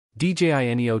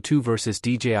DJI Neo 2 vs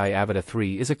DJI Avata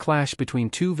 3 is a clash between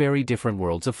two very different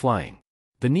worlds of flying.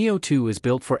 The Neo 2 is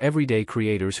built for everyday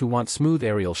creators who want smooth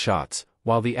aerial shots,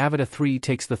 while the Avata 3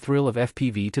 takes the thrill of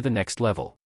FPV to the next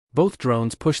level. Both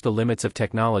drones push the limits of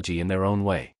technology in their own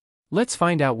way. Let's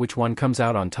find out which one comes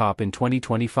out on top in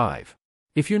 2025.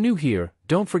 If you're new here,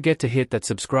 don't forget to hit that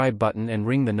subscribe button and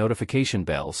ring the notification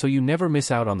bell so you never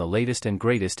miss out on the latest and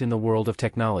greatest in the world of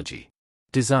technology.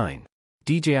 Design: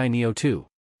 DJI Neo 2.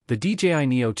 The DJI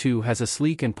Neo 2 has a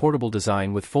sleek and portable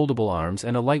design with foldable arms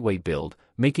and a lightweight build,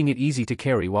 making it easy to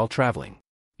carry while traveling.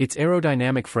 Its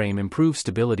aerodynamic frame improves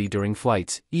stability during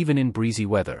flights, even in breezy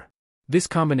weather. This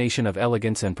combination of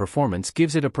elegance and performance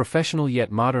gives it a professional yet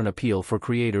modern appeal for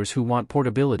creators who want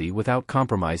portability without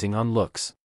compromising on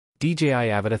looks. DJI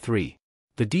Avata 3.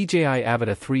 The DJI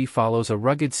Avata 3 follows a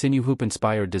rugged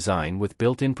sinuhoop-inspired design with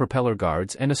built-in propeller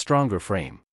guards and a stronger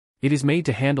frame. It is made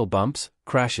to handle bumps,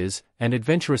 crashes, and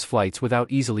adventurous flights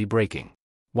without easily breaking.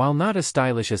 While not as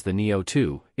stylish as the Neo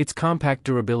 2, its compact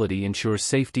durability ensures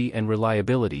safety and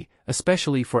reliability,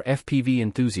 especially for FPV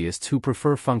enthusiasts who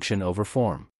prefer function over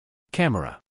form.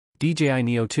 Camera: DJI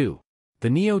Neo 2. The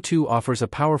Neo 2 offers a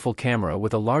powerful camera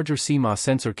with a larger CMOS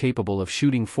sensor capable of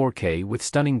shooting 4K with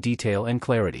stunning detail and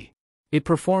clarity. It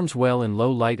performs well in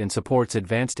low light and supports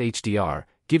advanced HDR,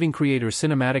 giving creators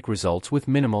cinematic results with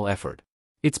minimal effort.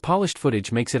 Its polished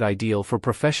footage makes it ideal for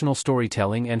professional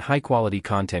storytelling and high-quality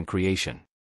content creation.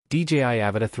 DJI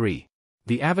Avata 3.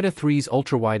 The Avata 3's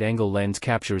ultra-wide-angle lens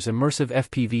captures immersive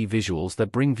FPV visuals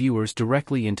that bring viewers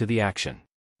directly into the action.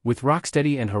 With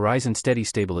rocksteady and horizon-steady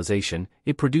stabilization,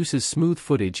 it produces smooth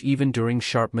footage even during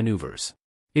sharp maneuvers.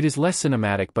 It is less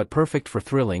cinematic but perfect for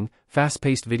thrilling,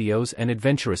 fast-paced videos and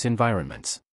adventurous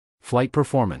environments. Flight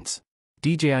performance: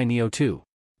 DJI Neo 2.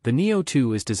 The Neo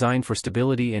 2 is designed for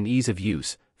stability and ease of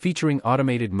use, featuring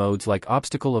automated modes like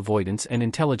obstacle avoidance and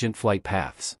intelligent flight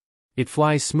paths. It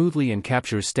flies smoothly and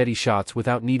captures steady shots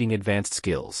without needing advanced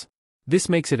skills. This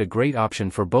makes it a great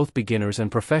option for both beginners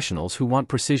and professionals who want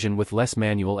precision with less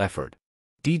manual effort.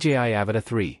 DJI Avata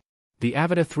 3. The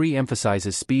Avata 3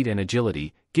 emphasizes speed and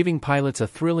agility, giving pilots a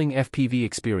thrilling FPV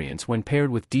experience when paired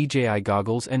with DJI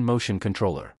goggles and motion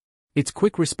controller. Its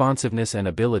quick responsiveness and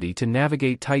ability to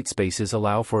navigate tight spaces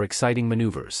allow for exciting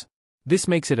maneuvers. This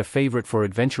makes it a favorite for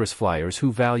adventurous flyers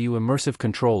who value immersive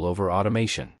control over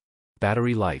automation.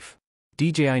 Battery life: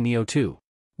 DJI Neo 2.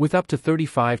 With up to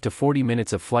 35 to 40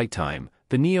 minutes of flight time,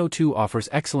 the Neo 2 offers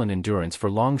excellent endurance for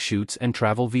long shoots and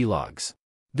travel vlogs.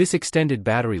 This extended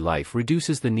battery life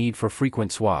reduces the need for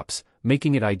frequent swaps,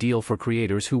 making it ideal for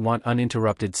creators who want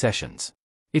uninterrupted sessions.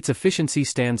 Its efficiency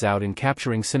stands out in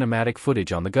capturing cinematic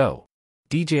footage on the go.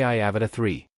 DJI Avata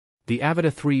 3. The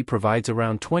Avata 3 provides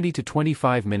around 20 to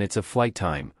 25 minutes of flight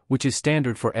time, which is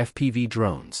standard for FPV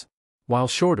drones. While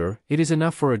shorter, it is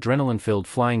enough for adrenaline-filled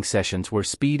flying sessions where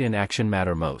speed and action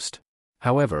matter most.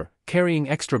 However, carrying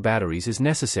extra batteries is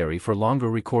necessary for longer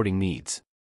recording needs.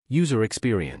 User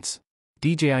experience: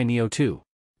 DJI Neo 2.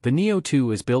 The Neo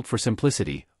 2 is built for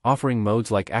simplicity, offering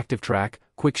modes like Active Track,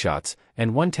 Quick Shots,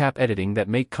 and one-tap editing that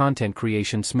make content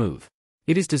creation smooth.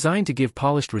 It is designed to give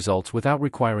polished results without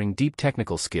requiring deep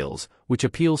technical skills, which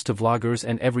appeals to vloggers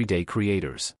and everyday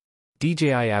creators.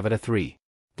 DJI Avata 3.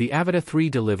 The Avata 3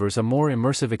 delivers a more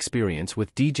immersive experience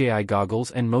with DJI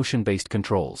goggles and motion-based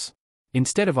controls.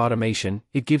 Instead of automation,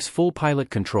 it gives full pilot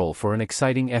control for an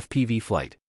exciting FPV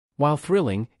flight. While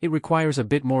thrilling, it requires a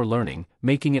bit more learning,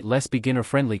 making it less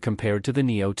beginner-friendly compared to the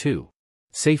Neo 2.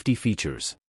 Safety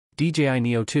features: DJI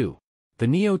Neo 2. The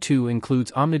Neo 2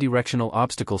 includes omnidirectional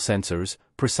obstacle sensors,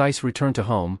 precise return to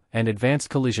home, and advanced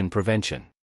collision prevention.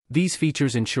 These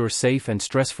features ensure safe and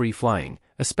stress-free flying,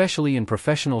 especially in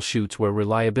professional shoots where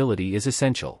reliability is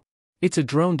essential. It's a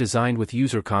drone designed with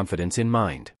user confidence in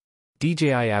mind.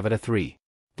 DJI Avata 3.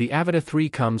 The Avata 3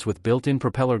 comes with built-in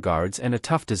propeller guards and a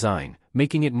tough design,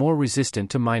 making it more resistant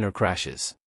to minor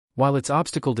crashes. While its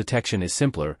obstacle detection is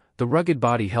simpler, the rugged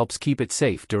body helps keep it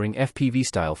safe during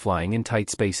FPV-style flying in tight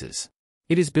spaces.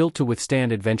 It is built to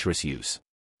withstand adventurous use.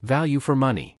 Value for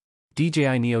money: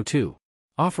 DJI Neo 2.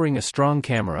 Offering a strong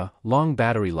camera, long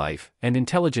battery life, and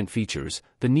intelligent features,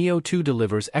 the Neo 2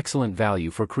 delivers excellent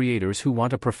value for creators who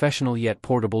want a professional yet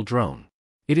portable drone.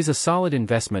 It is a solid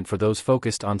investment for those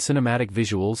focused on cinematic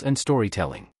visuals and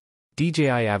storytelling.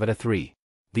 DJI Avata 3.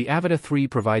 The Avata 3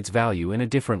 provides value in a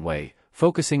different way,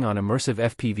 focusing on immersive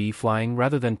FPV flying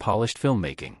rather than polished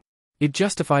filmmaking. It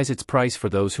justifies its price for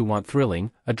those who want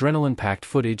thrilling, adrenaline-packed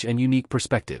footage and unique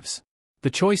perspectives. The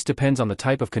choice depends on the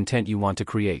type of content you want to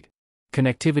create.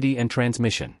 Connectivity and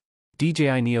transmission: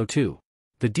 DJI Neo 2.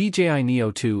 The DJI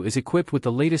Neo 2 is equipped with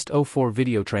the latest O4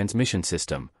 video transmission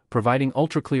system, providing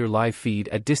ultra-clear live feed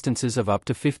at distances of up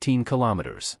to 15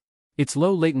 kilometers. Its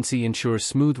low latency ensures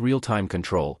smooth real-time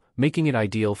control, making it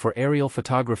ideal for aerial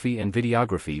photography and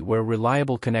videography where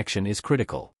reliable connection is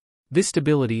critical. This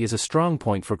stability is a strong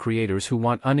point for creators who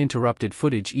want uninterrupted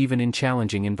footage even in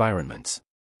challenging environments.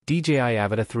 DJI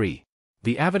Avata 3.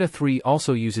 The Avata 3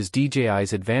 also uses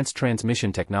DJI's advanced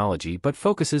transmission technology but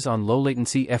focuses on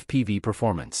low-latency FPV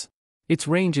performance. Its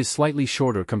range is slightly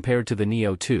shorter compared to the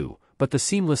Neo 2, but the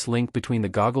seamless link between the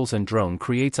goggles and drone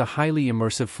creates a highly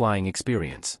immersive flying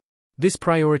experience. This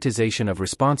prioritization of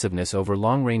responsiveness over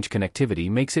long-range connectivity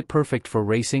makes it perfect for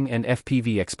racing and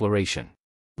FPV exploration.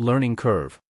 Learning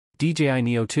curve. DJI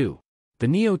Neo 2. The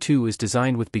Neo 2 is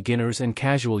designed with beginners and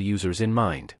casual users in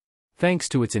mind. Thanks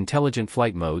to its intelligent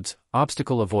flight modes,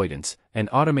 obstacle avoidance, and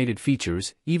automated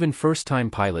features, even first-time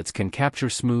pilots can capture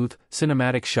smooth,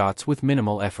 cinematic shots with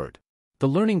minimal effort. The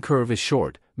learning curve is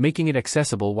short, making it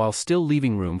accessible while still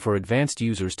leaving room for advanced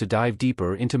users to dive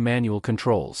deeper into manual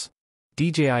controls.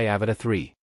 DJI Avata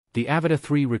 3. The Avata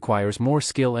 3 requires more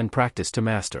skill and practice to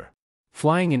master.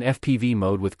 Flying in FPV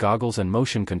mode with goggles and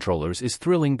motion controllers is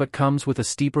thrilling but comes with a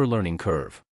steeper learning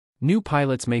curve. New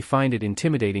pilots may find it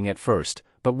intimidating at first,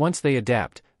 but once they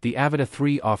adapt, the Avata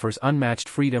 3 offers unmatched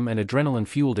freedom and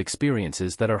adrenaline-fueled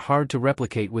experiences that are hard to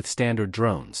replicate with standard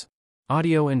drones.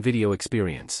 Audio and video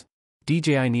experience.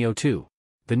 DJI Neo 2.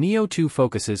 The Neo 2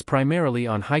 focuses primarily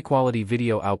on high-quality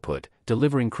video output,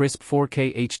 delivering crisp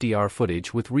 4K HDR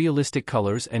footage with realistic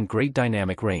colors and great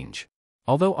dynamic range.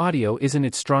 Although audio isn't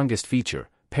its strongest feature,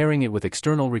 pairing it with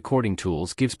external recording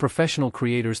tools gives professional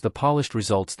creators the polished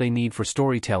results they need for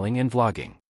storytelling and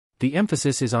vlogging. The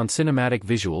emphasis is on cinematic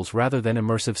visuals rather than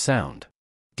immersive sound.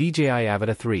 DJI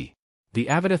Avata 3. The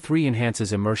Avata 3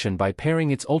 enhances immersion by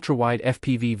pairing its ultra-wide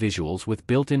FPV visuals with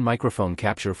built-in microphone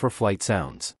capture for flight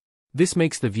sounds. This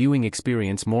makes the viewing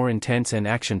experience more intense and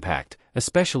action-packed,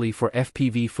 especially for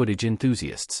FPV footage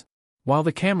enthusiasts. While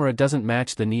the camera doesn't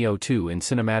match the Neo 2 in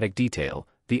cinematic detail,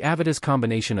 the Avata's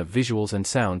combination of visuals and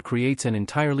sound creates an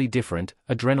entirely different,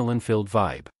 adrenaline-filled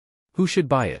vibe. Who should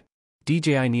buy it?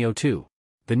 DJI Neo 2.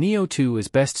 The Neo 2 is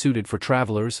best suited for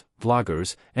travelers,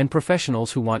 vloggers, and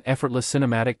professionals who want effortless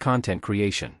cinematic content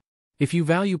creation. If you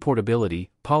value portability,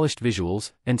 polished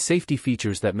visuals, and safety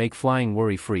features that make flying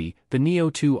worry-free, the Neo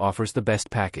 2 offers the best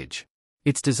package.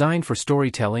 It's designed for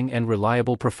storytelling and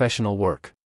reliable professional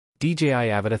work. DJI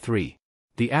Avata 3.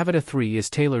 The Avata 3 is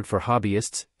tailored for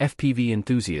hobbyists, FPV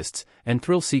enthusiasts, and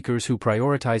thrill-seekers who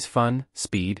prioritize fun,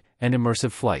 speed, and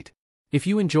immersive flight. If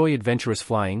you enjoy adventurous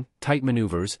flying, tight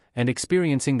maneuvers, and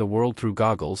experiencing the world through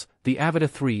goggles, the Avata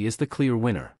 3 is the clear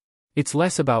winner. It's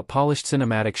less about polished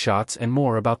cinematic shots and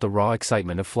more about the raw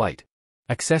excitement of flight.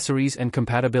 Accessories and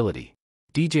compatibility.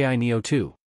 DJI Neo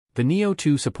 2. The Neo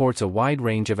 2 supports a wide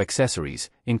range of accessories,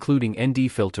 including ND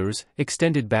filters,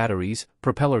 extended batteries,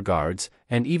 propeller guards,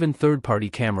 and even third-party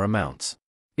camera mounts.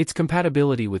 Its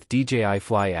compatibility with DJI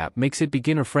Fly app makes it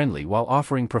beginner-friendly while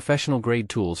offering professional-grade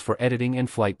tools for editing and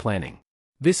flight planning.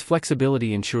 This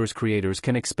flexibility ensures creators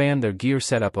can expand their gear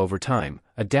setup over time,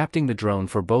 adapting the drone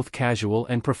for both casual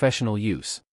and professional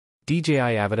use.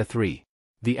 DJI Avata 3.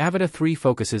 The Avata 3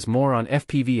 focuses more on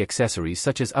FPV accessories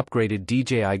such as upgraded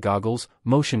DJI goggles,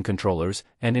 motion controllers,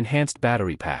 and enhanced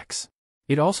battery packs.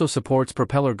 It also supports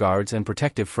propeller guards and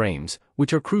protective frames,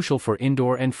 which are crucial for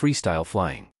indoor and freestyle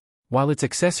flying. While its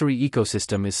accessory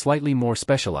ecosystem is slightly more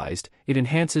specialized, it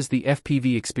enhances the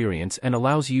FPV experience and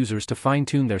allows users to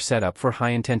fine-tune their setup for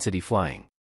high-intensity flying.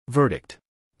 Verdict.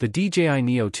 The DJI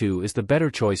Neo 2 is the better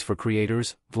choice for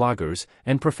creators, vloggers,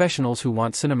 and professionals who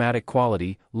want cinematic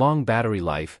quality, long battery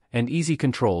life, and easy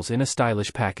controls in a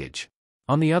stylish package.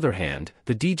 On the other hand,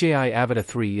 the DJI Avata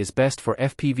 3 is best for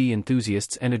FPV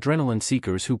enthusiasts and adrenaline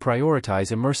seekers who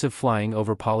prioritize immersive flying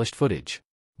over polished footage.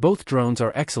 Both drones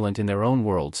are excellent in their own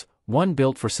worlds, one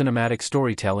built for cinematic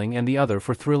storytelling and the other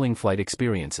for thrilling flight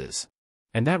experiences.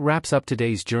 And that wraps up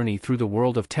today's journey through the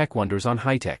world of tech wonders on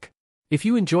high-tech. If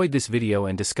you enjoyed this video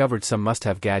and discovered some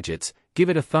must-have gadgets, give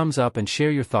it a thumbs up and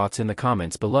share your thoughts in the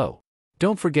comments below.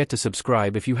 Don't forget to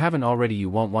subscribe if you haven't already. You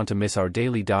won't want to miss our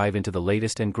daily dive into the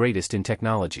latest and greatest in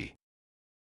technology.